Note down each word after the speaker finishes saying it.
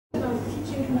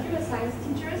computer science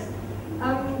teachers.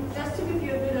 Just to give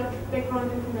you a bit of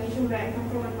background information where I come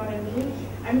from and what I mean,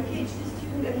 I'm a PhD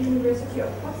student at the University of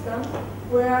Potsdam,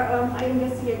 where I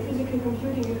investigate physical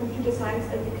computing and computer science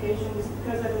applications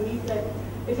because I believe that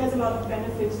it has a lot of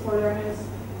benefits for learners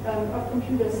of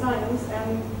computer science.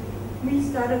 And we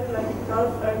started, like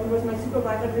Ralf, who was my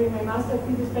supervisor during my master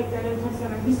thesis back then in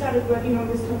Potsdam, and we started working on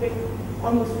this topic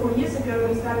almost 4 years ago.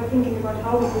 We started thinking about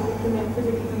how we could implement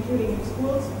physical computing in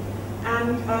schools.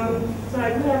 And so I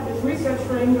do have this research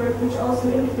framework, which also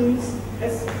includes,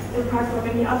 as apart from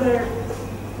any other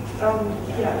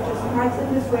just parts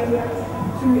in this framework,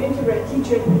 to integrate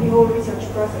teachers in the whole research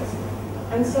process.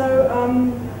 And so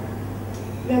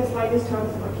that's why this term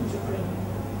is about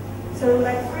TeachersMareen. So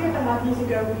like 3.5 years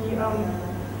ago, we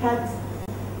had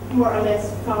more or less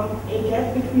found a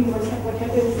gap between what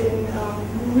happens in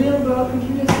real-world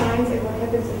computer science and what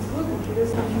happens in school computer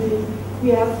computing. We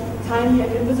have tiny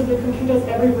and invisible computers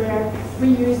everywhere. We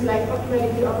use like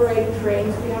automatically operated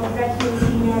trains. We have vacuum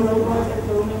cleaner robots at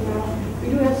Romeike now. We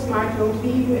do have smart homes. We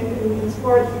even in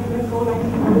sports we do have phone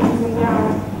technologies, and there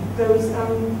are those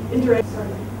interactive. Sorry,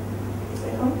 is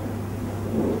that on?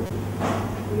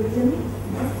 Do you hear me?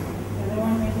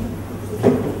 Everyone ready?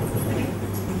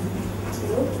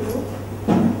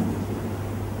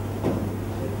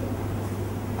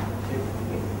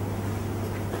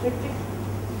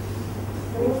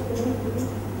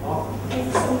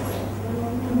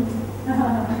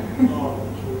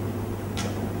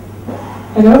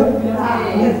 Hello. Hello?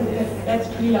 Yes, that's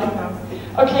pretty loud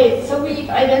now. Okay, so we've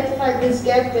identified this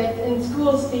gap that in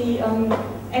schools the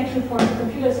entry point to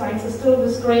computer science is still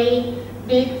this gray,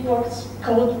 big box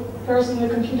called personal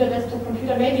computer, desktop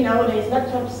computer, maybe nowadays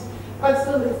laptops, but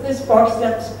still it's this box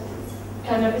that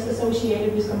kind of is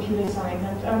associated with computer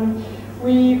science. And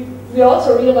we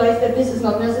also realize that this is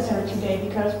not necessary today,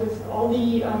 because with all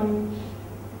the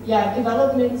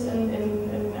developments in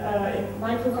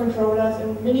microcontrollers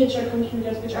and miniature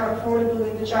computers, which are affordable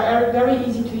and which are very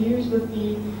easy to use with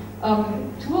the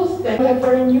tools, that we have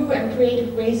very new and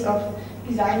creative ways of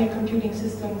designing computing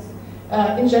systems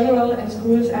in general in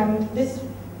schools. And this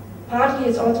partly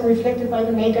is also reflected by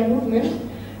the Maker movement.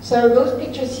 So those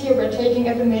pictures here were taken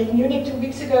at the Make Munich 2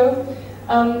 weeks ago.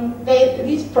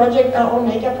 These projects are all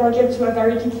Maker projects who are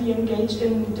very deeply engaged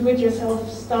in do-it-yourself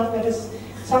stuff that is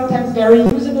sometimes very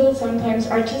usable, sometimes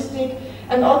artistic.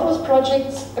 And all those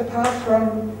projects, apart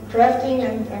from drafting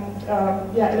and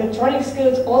electronic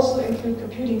skills, also include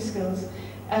computing skills.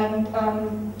 And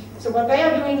so what they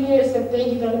are doing here is that they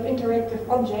develop interactive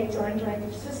objects or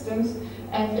interactive systems,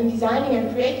 and in designing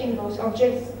and creating those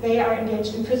objects, they are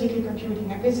engaged in physical computing.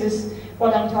 And this is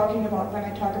what I'm talking about when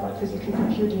I talk about physical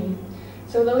computing.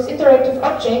 So those interactive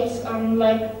objects,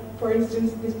 like for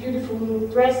instance this beautiful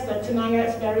dress that Tanaya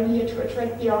is wearing here to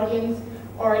attract the audience,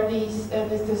 or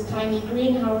this tiny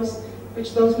greenhouse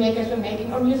which those makers were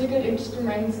making, or musical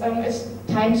instruments, as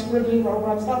time scribbling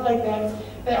robots, stuff like that.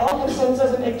 They all have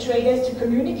sensors and actuators to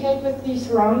communicate with the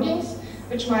surroundings,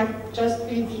 which might just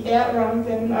be the air around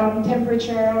them,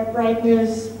 temperature,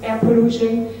 brightness, air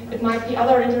pollution. It might be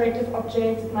other interactive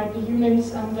objects, it might be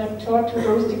humans that talk to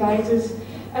those devices.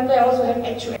 And they also have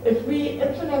actuators. If we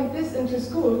implement this into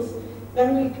schools,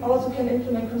 then we also can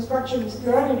implement constructionist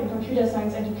learning in computer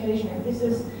science education. And this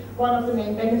is one of the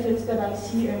main benefits that I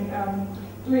see in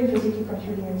doing physical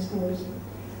computing in schools.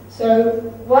 So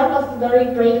one of the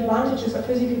very great advantages of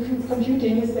physical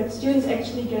computing is that students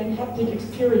actually gain haptic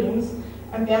experience,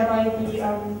 and thereby the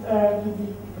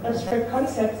abstract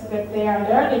concepts that they are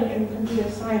learning in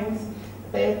computer science,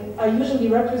 that are usually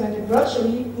represented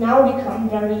virtually, now become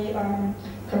very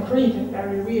concrete and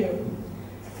very real.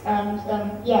 And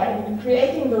in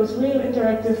creating those real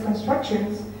interactive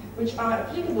constructions, which are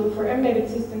applicable for embedded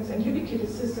systems and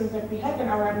ubiquitous systems that we have in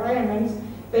our environments,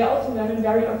 they also learn in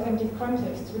very authentic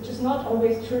contexts, which is not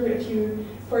always true if you,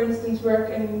 for instance, work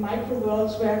in micro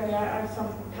worlds where there are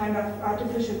some kind of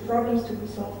artificial problems to be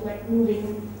solved, like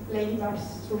moving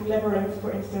ladybugs through labyrinths,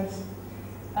 for instance.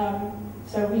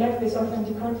 So we have this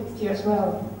authentic context here as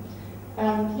well.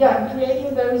 And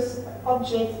creating those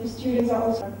objects, the students are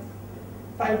also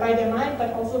by their mind,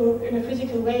 but also in a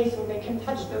physical way, so they can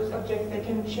touch those objects, they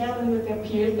can share them with their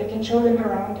peers, they can show them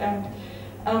around.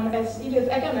 And as Edith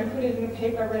Ackerman put it in a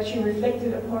paper where she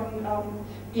reflected upon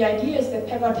the ideas that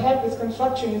Peppard had with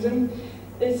constructionism,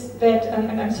 is that,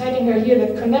 and I'm citing her here,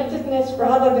 that connectedness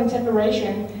rather than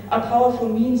separation are powerful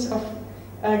means of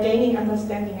gaining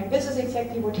understanding. And this is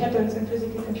exactly what happens in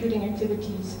physical computing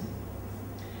activities.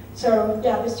 So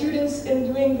the students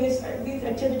in doing these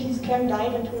activities can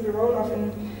dive into the role of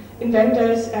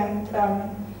inventors, and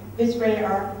this way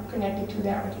are connected to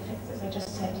their artifacts, as I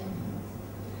just said.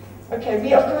 Okay,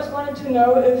 we of course wanted to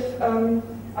know if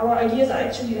our ideas are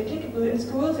actually applicable in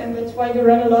schools, and that's why we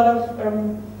ran a lot of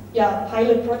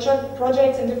pilot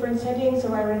projects in different settings.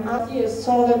 So I ran RTs,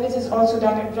 saw that this is also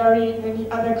done in very many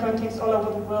other contexts all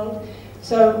over the world.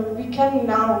 So we can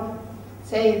now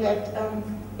say that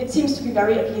it seems to be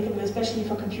very applicable, especially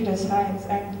for computer science.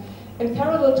 And in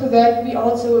parallel to that, we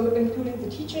also included the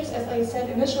teachers, as I said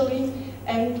initially,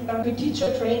 and we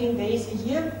teacher training days a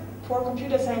year for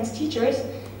computer science teachers.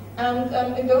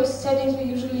 And in those settings, we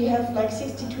usually have like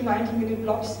 60 to 90-minute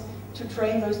blocks to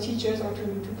train those teachers or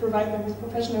to provide them with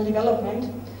professional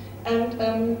development. And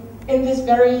in this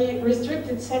very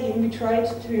restricted setting, we tried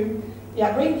to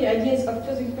bring the ideas of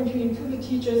physical computing to the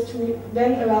teachers to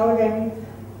then allow them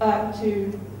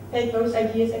to take those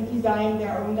ideas and design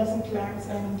their own lesson plans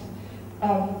and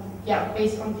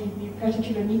based on the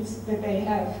particular needs that they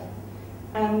have.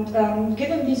 And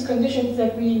given these conditions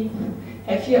that we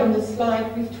have here on the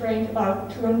slide, we've trained about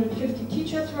 250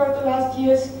 teachers throughout the last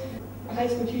years. High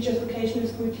school teachers, vocational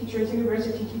school teachers,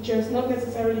 university teachers, not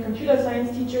necessarily computer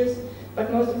science teachers,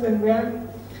 but most of them were.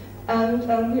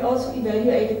 And we also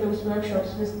evaluated those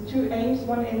workshops with two aims.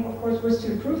 One aim, of course, was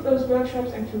to improve those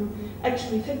workshops and to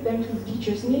actually fit them to the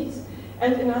teachers' needs.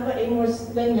 And another aim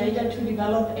was then later to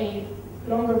develop a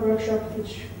longer workshop,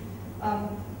 which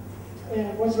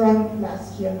was run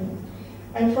last year.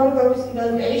 And from those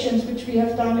evaluations, which we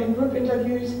have done in group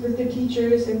interviews with the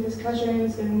teachers, in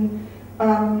discussions, in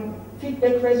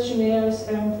feedback questionnaires,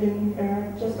 and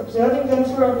in just observing them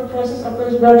throughout the process of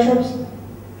those workshops,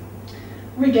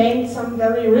 we gained some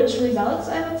very rich results,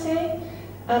 I would say.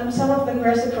 Some of them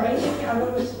were surprising,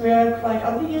 others were quite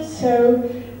obvious. So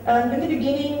in the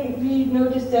beginning, we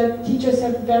noticed that teachers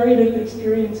have very little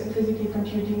experience in physical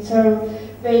computing. So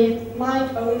they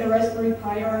might own a Raspberry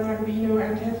Pi or an Arduino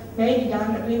and have maybe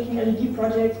done a blinking LED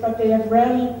project, but they have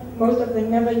rarely, most of them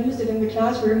never used it in the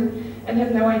classroom and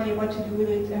have no idea what to do with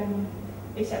it,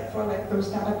 except for like those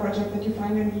starter projects that you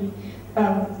find in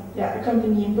the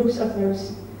accompanying books of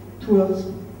those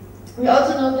tools. We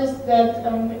also noticed that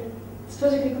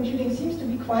physical computing seems to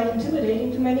be quite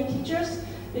intimidating to many teachers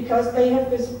because they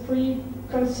have this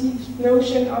preconceived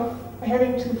notion of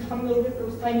having to fumble with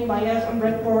those tiny wires on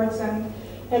breadboards and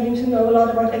having to know a lot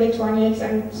about electronics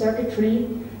and circuitry.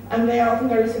 And they are often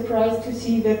very surprised to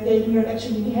see that they do not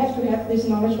actually have to have this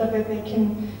knowledge, but that they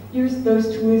can use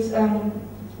those tools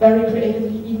very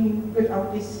creatively even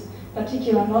without this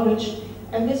particular knowledge.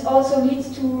 And this also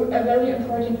leads to a very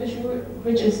important issue,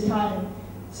 which is time.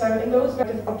 So in those kind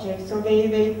of objects, so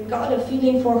they got a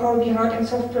feeling for how the hard and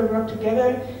software work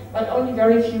together, but only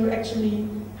very few actually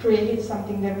created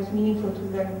something that was meaningful to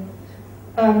them.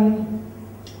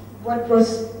 What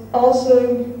was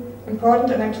also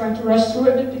important, and I'm trying to rush through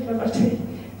a bit because of the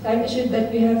time issue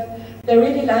that we have, they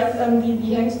really liked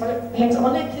the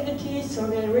hands-on activities, so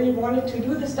they really wanted to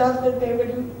do the stuff that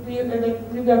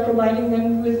we were providing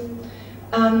them with.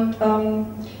 And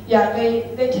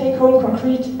they take home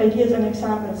concrete ideas and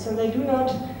examples. So they do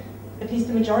not, at least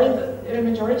the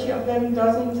majority of them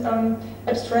doesn't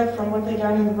abstract from what they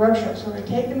learn in the workshop. So they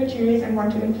take the materials and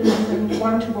want to implement them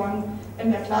one-to-one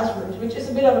in their classrooms, which is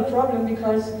a bit of a problem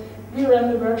because we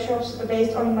run the workshops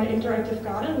based on my interactive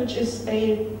garden, which is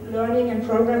a learning and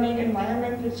programming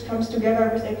environment which comes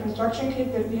together with a construction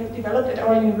kit that we have developed at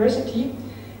our university.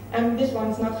 And this one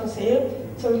is not for sale.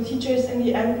 So the teachers in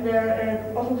the end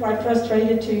were often quite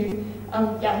frustrated to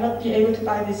not be able to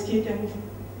buy this kit, and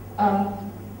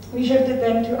we shifted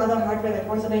them to other hardware that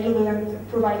was available and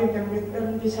provided them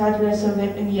with this hardware so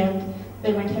that in the end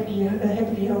they went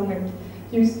happily home and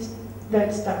used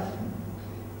that stuff.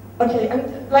 Okay,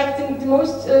 and like the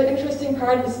most interesting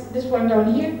part is this one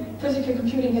down here. Physical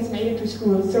computing has made it to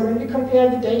schools. So when we compare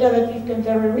the data that we've gained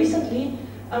very recently,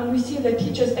 we see that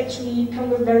teachers actually come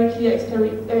with very clear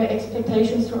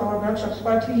expectations to our workshops.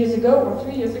 While 2 years ago or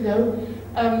 3 years ago,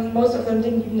 most of them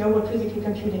didn't even know what physical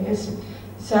computing is.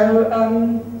 So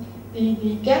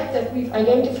the gap that we've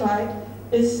identified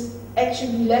is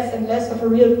actually less and less of a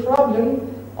real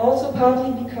problem, also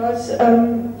partly because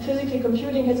physical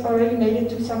computing has already made it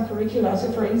to some curricula. So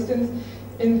for instance,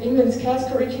 in England's CAS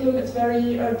curriculum, it's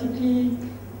very deeply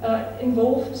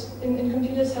involved in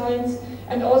computer science,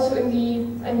 and also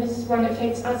and this one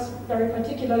affects us very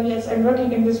particularly as I'm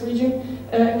working in this region,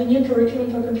 in the new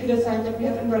curriculum for computer science that we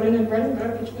have in Berlin and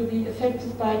Brandenburg, which will be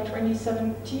effective by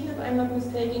 2017, if I'm not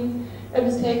mistaken,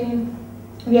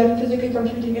 we have physical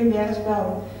computing in there as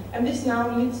well. And this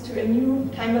now leads to a new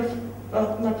kind of,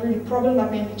 well, not really problem,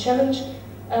 but maybe challenge,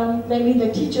 namely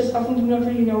that teachers often do not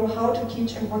really know how to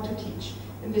teach and what to teach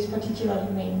in this particular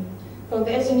domain. So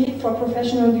there's a need for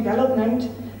professional development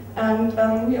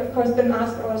And we of course then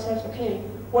ask ourselves, okay,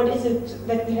 what is it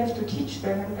that we have to teach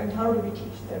them, and how do we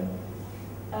teach them?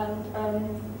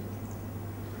 And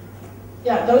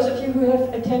yeah, those of you who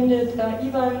have attended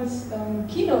Ivan's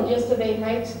keynote yesterday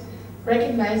might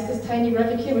recognize this tiny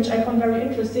graphic here, which I found very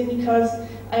interesting because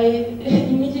I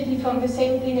immediately found the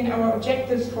same thing in our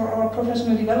objectives for our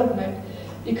professional development.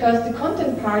 Because the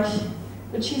content part,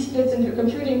 which he splits into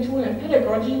computing, tool, and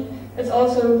pedagogy, is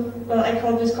also, well, I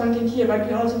call this content here, but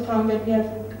we also found that we have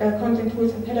content,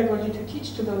 tools, and pedagogy to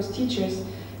teach to those teachers.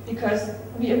 Because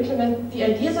we implement the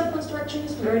ideas of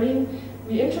constructionist learning,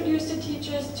 we introduce the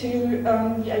teachers to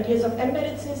the ideas of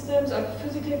embedded systems, of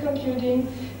physical computing,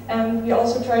 and we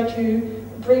also try to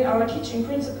bring our teaching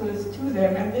principles to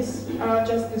them. And these are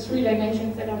just the 3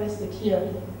 dimensions that are listed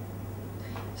here.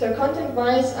 So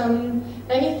content-wise,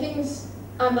 many things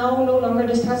are now no longer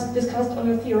discussed on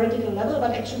a theoretical level,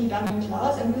 but actually done in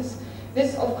class. And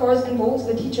this of course involves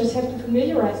the teachers have to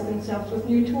familiarize themselves with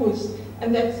new tools.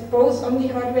 And that's both on the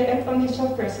hardware and on the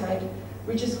software side,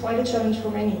 which is quite a challenge for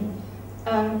many.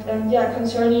 And yeah,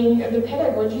 concerning the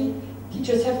pedagogy,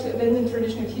 teachers have to abandon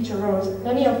traditional teacher roles.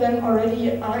 Many of them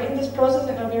already are in this process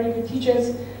and are very good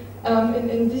teachers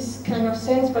in this kind of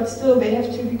sense, but still they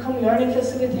have to become learning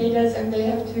facilitators and they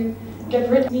have to get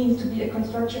rid of means to be a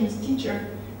constructionist teacher.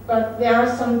 But there are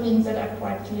some things that are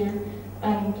quite clear,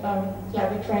 and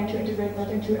yeah, we're trying to integrate that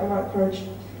into our approach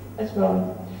as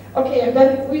well. Okay, and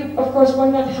then we of course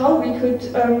wondered how we could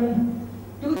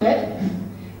do that.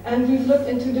 And we've looked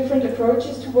into different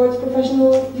approaches towards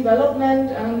professional development,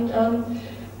 and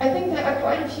I think there are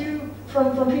quite a few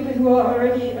from people who are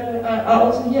already are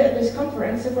also here at this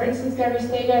conference. So for instance, Gary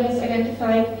Stader has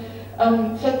identified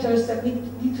factors that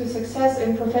lead to success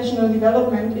in professional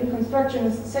development in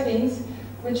constructionist settings,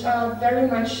 which are very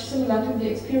much similar to the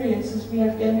experiences we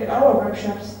have gained at our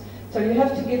workshops. So you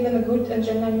have to give them a good and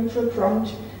gender-neutral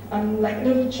prompt, like a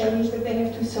little challenge that they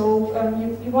have to solve.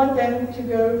 You want them to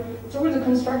go through the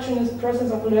constructionist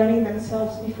process of learning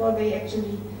themselves before they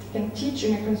actually can teach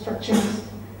in a constructionist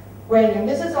way. And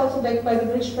this is also backed by the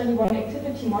Bridge 21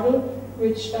 activity model,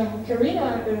 which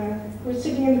Karina, who is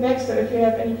sitting in the back, so if you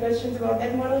have any questions about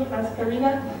that model, ask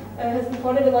Karina, has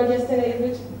reported about yesterday a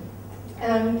bit.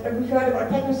 And we've heard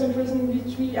about technocentrism,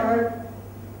 which we are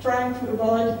trying to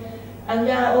avoid. And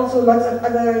there are also lots of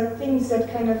other things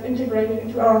that kind of integrated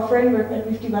into our framework that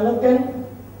we've developed then.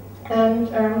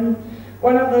 And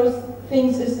one of those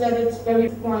things is that it's very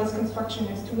more or less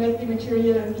constructionist, to make the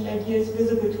material and the ideas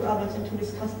visible to others and to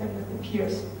discuss them with the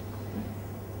peers.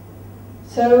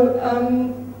 So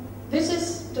this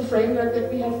is the framework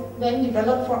that we have then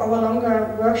developed for our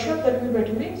longer workshop that we were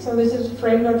doing. So this is a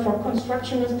framework for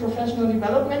constructionist professional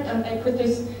development, and I put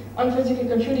this on physical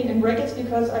computing in brackets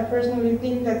because I personally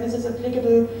think that this is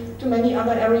applicable to many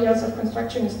other areas of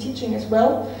constructionist teaching as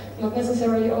well, not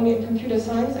necessarily only in computer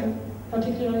science and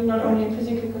particularly not only in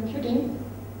physical computing.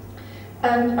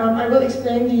 And I will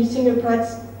explain the single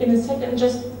parts in a second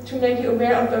just to make you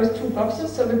aware of those 2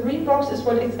 boxes. So the green box is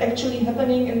what is actually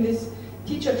happening in this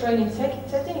teacher training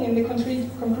setting, in the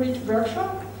concrete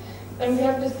workshop. And we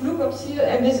have this blue box here,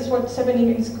 and this is what's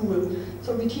happening in school.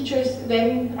 So the teachers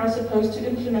then are supposed to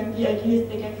implement the ideas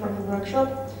they get from the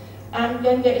workshop. And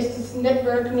then there is this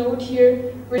network node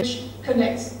here, which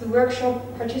connects the workshop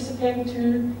participant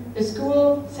to the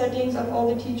school settings of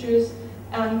all the teachers.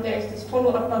 And there is this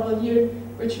follow-up bubble here,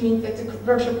 which means that the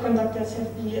workshop conductors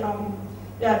have the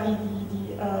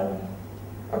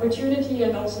opportunity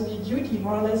and also the duty,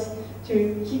 more or less,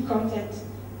 to keep contact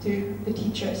to the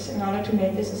teachers in order to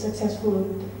make this a successful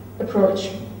approach.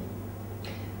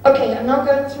 Okay, I'm now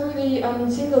going through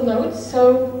the single notes,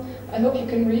 so I hope you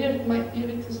can read it. It might be a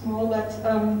bit too small, but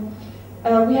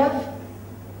we have,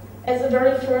 as the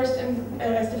first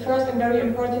and very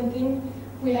important thing,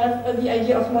 we have the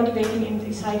idea of motivating and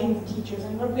exciting the teachers.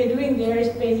 And what we're doing there is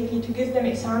basically to give them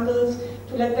examples,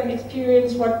 to let them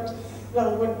experience what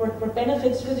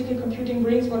benefits physical computing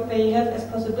brings, what they have as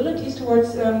possibilities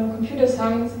towards computer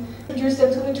science, introduce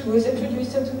them to the tools,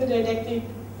 introduce them to the didactic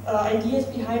ideas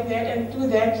behind that, and do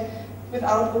that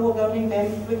without overwhelming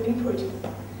them with input.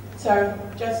 So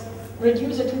just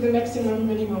reduce it to the maximum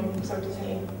minimum, so to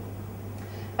say.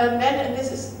 And then, and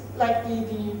this is like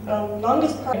the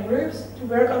longest part, groups to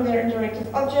work on their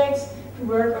interactive objects, to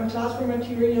work on classroom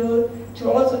material, to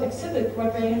also exhibit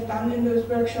what they have done in those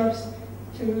workshops,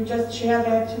 to just share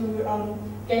that, to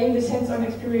gain the hands-on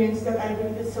experience that I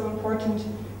think is so important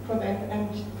for them and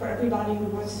for everybody who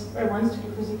wants to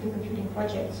do physical computing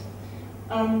projects.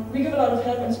 We give a lot of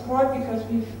help and support because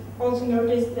we've also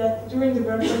noticed that during the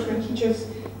workshop when teachers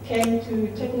came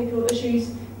to technical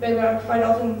issues, they were quite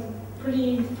often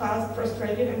pretty fast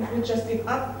frustrated and would just give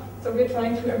up. So we're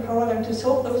trying to empower them to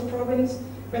solve those problems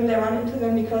when they run into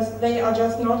them, because they are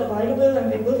just not available,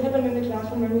 and they will happen in the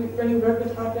classroom when you work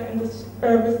with hardware and with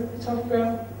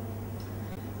software.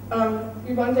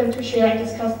 We want them to share and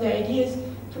discuss their ideas,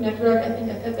 to network. I think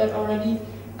I said that already.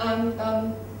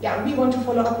 And yeah, we want to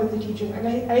follow up with the teachers. And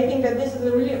I think that this is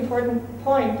a really important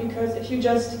point, because if you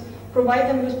just provide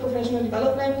them with professional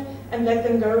development and let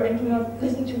them go and do not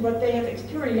listen to what they have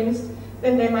experienced,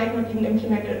 then they might not even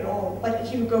implement it at all. But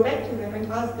if you go back to them and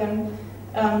ask them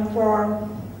for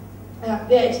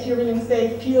their experience,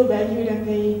 they feel valued, and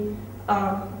they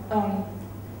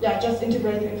yeah, just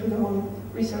integrate it into the whole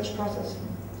research process.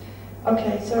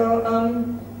 Okay, so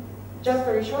just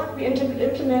very short, we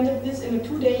implemented this in a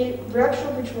 2-day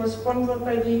workshop, which was sponsored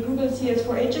by the Google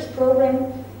CS4H's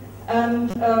program,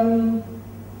 and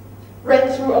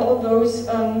ran through all of those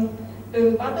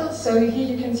little bundles. So here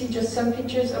you can see just some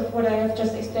pictures of what I have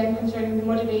just explained concerning the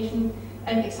motivation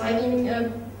and exciting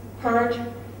part.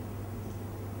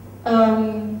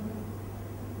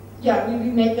 Yeah, we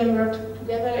made them work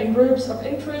together in groups of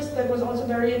interest. That was also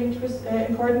very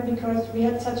important, because we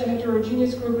had such a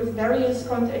heterogeneous group with various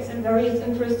contexts and various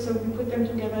interests, so we put them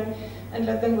together and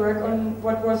let them work on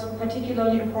what was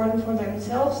particularly important for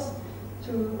themselves,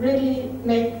 to really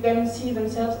make them see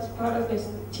themselves as part of this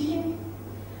team.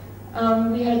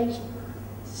 We had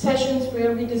sessions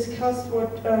where we discussed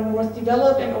what was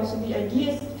developed, and also the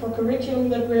ideas for curriculum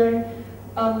that were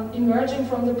emerging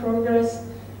from the progress.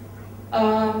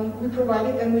 We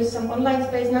provided them with some online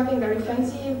space, nothing very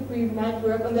fancy. We might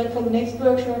work on that for the next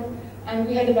workshop. And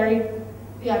we had a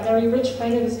very rich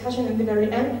final discussion in the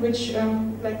very end, which,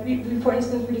 like for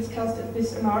instance, we discussed if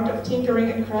this amount of tinkering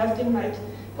and crafting might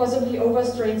possibly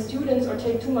overstrain students or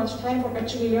take too much time from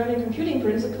actually learning computing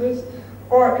principles,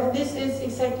 or if this is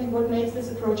exactly what makes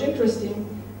this approach interesting,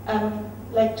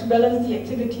 like to balance the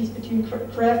activities between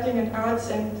crafting and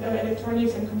arts and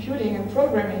electronics and computing and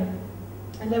programming.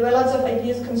 And there were lots of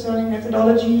ideas concerning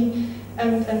methodology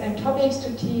and topics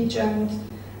to teach, and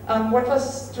what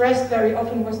was stressed very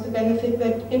often was the benefit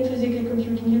that in physical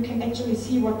computing you can actually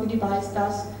see what the device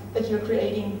does that you're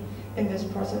creating in this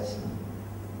process.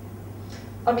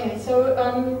 Okay, so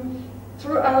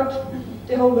throughout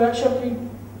the whole workshop we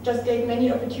just gave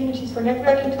many opportunities for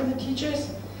networking to the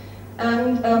teachers,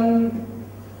 and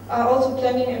are also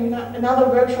planning another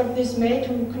workshop this May to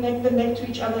connect them back to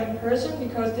each other in person,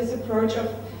 because this approach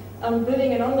of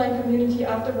building an online community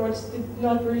afterwards did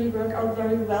not really work out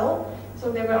very well. So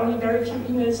there were only very few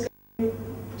emails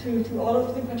to all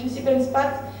of the participants,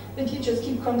 but the teachers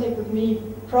keep contact with me,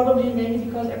 probably mainly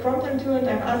because I prompt them to it,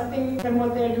 I'm asking them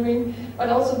what they're doing, but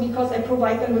also because I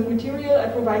provide them with material, I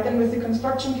provide them with the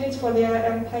construction kits for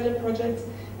their pilot projects,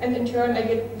 and in turn I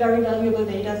get very valuable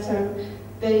data. So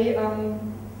they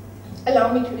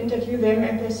allow me to interview them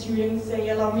and their students. They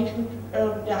allow me to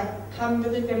come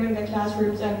visit them in their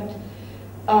classrooms and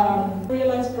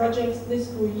realize projects this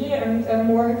school year, and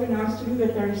more have announced to do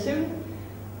that very soon.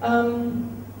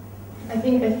 I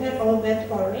think I said all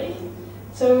that already.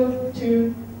 So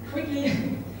to quickly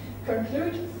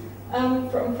conclude,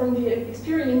 from the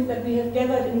experience that we have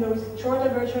gathered in those shorter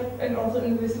workshops and also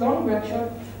in this long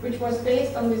workshop, which was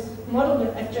based on this model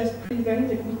that I've just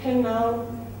presented, we can now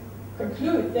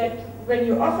conclude that when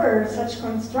you offer such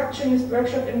constructionist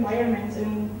workshop environments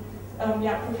in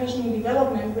professional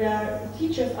development, where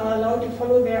teachers are allowed to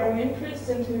follow their own interests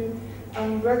and to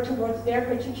work towards their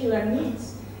particular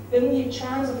needs, then the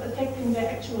chance of affecting their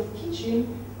actual teaching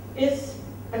is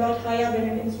a lot higher than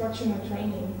in instructional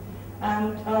training.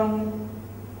 And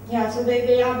so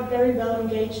they are very well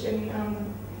engaged in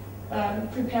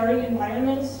preparing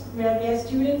environments where their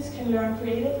students can learn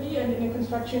creatively and in a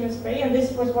constructionist way. And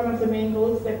this was one of the main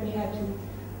goals, that we had to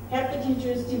help the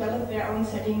teachers develop their own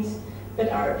settings that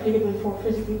are applicable for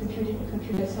physical computing and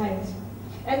computer science.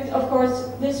 And of course,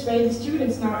 this way the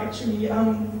students now actually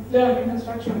learn in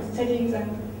constructionist settings and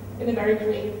in a very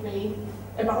creative way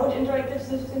about interactive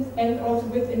systems, and also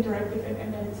with interactive and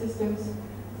embedded systems,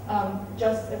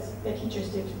 just as the teachers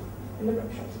did in the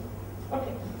workshops.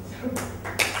 Okay.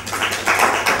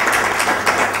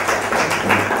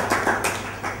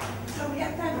 So we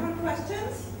have time for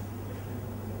questions?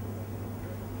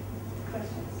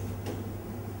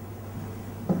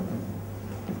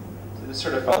 So this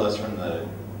sort of follows from the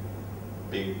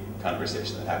big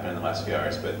conversation that happened in the last few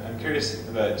hours, but I'm curious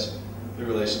about the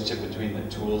relationship between the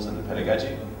tools and the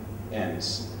pedagogy, and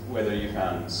whether you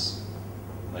found,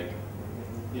 like,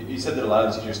 you said that a lot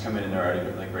of teachers come in and they're already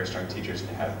like very strong teachers and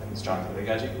have strong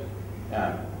pedagogy.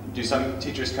 Do some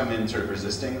teachers come in sort of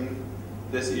resisting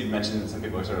this? You'd mentioned that some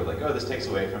people are sort of like, oh, this takes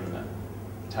away from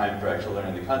time for actual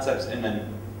learning the concepts? And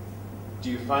then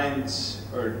do you find,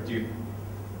 or do you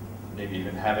maybe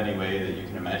even have any way that you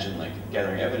can imagine like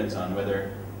gathering evidence on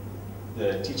whether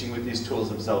the teaching with these tools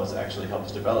themselves actually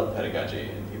helps develop pedagogy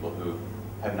in people who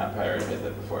have not prioritized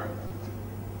that before?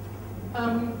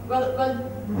 Well,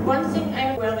 one thing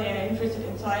I'm really interested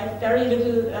in, so I have very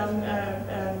little,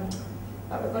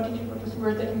 what was the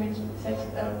word that you mentioned?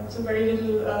 So very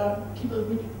little people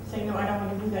would say, no, I don't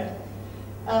want to do that.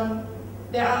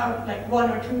 There are like one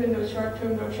or two in those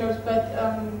short-term workshops, but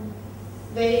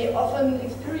they often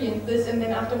experience this and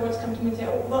then afterwards come to me and say,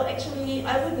 oh, well, actually,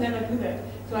 I would never do that.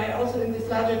 So I also, in this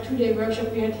larger 2-day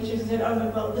workshop, we had teachers who said, oh, no,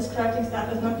 well, this crafting stuff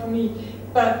is not for me.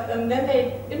 But then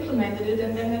they implemented it,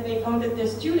 and then they found that their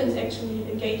students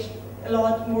actually engaged a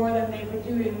lot more than they would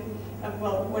do in,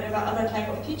 well, whatever other type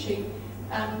of teaching,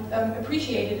 and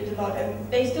appreciated it a lot. And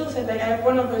they still said, like, I have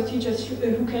one of those teachers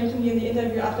who came to me in the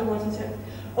interview afterwards and said,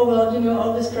 oh, well, you know,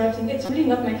 all this crafting, it's really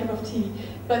not my cup of tea.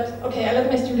 But, okay, I let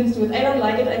my students do it. I don't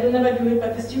like it, I will never do it,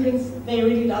 but the students, they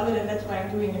really love it, and that's why I'm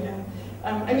doing it. And,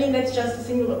 I mean, that's just a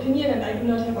single opinion, and I do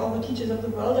not have all the teachers of the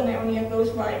world, and I only have those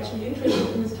who are actually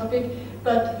interested in this topic.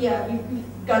 But yeah, we've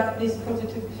got these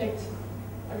positive effects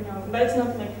every now and then, but it's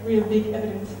not like real big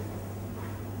evidence.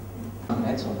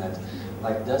 Comments on that.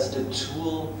 Like, does the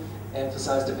tool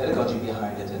emphasize the pedagogy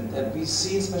behind it? And we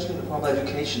see, especially in the formal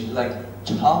education, like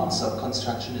tons of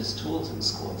constructionist tools in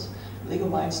schools. Lego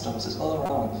Mindstorms is all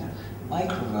around.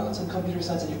 Microworlds and computer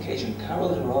science education. Carol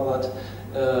the Robot,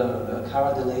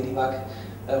 Cara the Ladybug.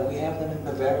 We have them in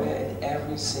Bavaria in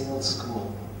every single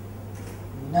school.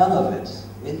 None of it,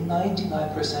 in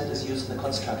 99%, is used in a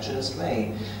constructionist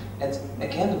way. And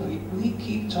again, we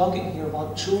keep talking here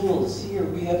about tools. Here,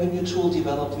 we have a new tool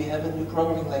developed, we have a new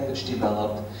programming language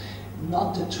developed.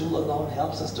 Not the tool alone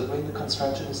helps us to bring the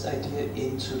constructionist idea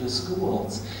into the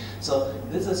schools. So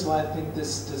this is why I think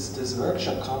this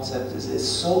workshop concept is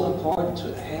so important,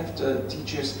 to have the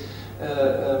teachers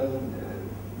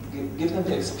give them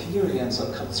the experience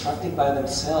of constructing by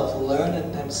themselves, learn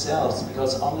it themselves,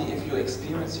 because only if you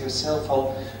experience yourself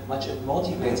how much it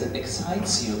motivates and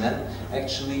excites you, then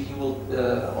actually you will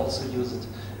also use it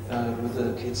with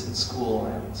the kids in school.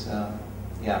 And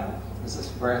yeah, this is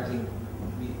where I think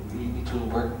we need to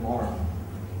work more on.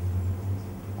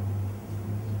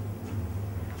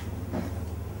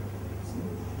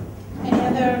 Any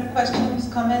other questions,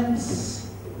 comments,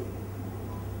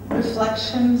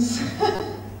 reflections?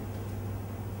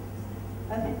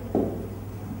 Okay.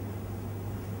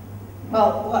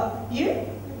 Well, what, you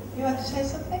want to say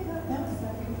something? No? Okay.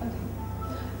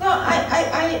 No,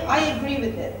 I agree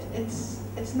with it.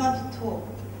 It's not a tool.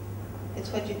 It's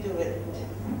what you do with it.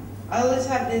 I always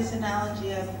have this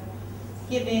analogy of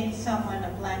giving someone a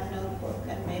blank notebook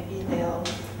and maybe they'll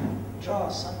draw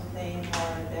something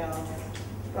or they'll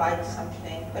write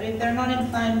something. But if they're not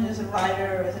inclined as a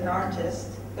writer or as an artist,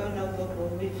 the notebook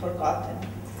will be forgotten.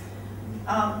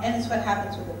 And it's what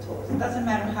happens with the tools. It doesn't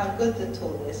matter how good the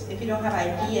tool is. If you don't have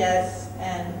ideas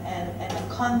and a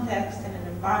context and an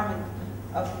environment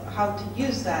of how to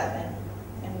use that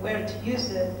and where to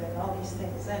use it and all these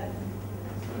things,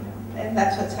 and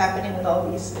that's what's happening with all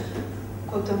these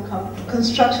quote-unquote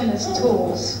constructionist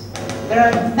tools.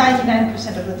 They're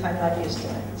 99% of the time not used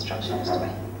in a constructionist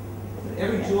way.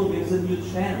 Every tool gives a new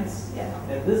chance. Yeah.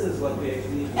 And this is what we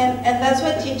actually... And that's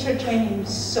why teacher training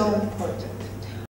is so important.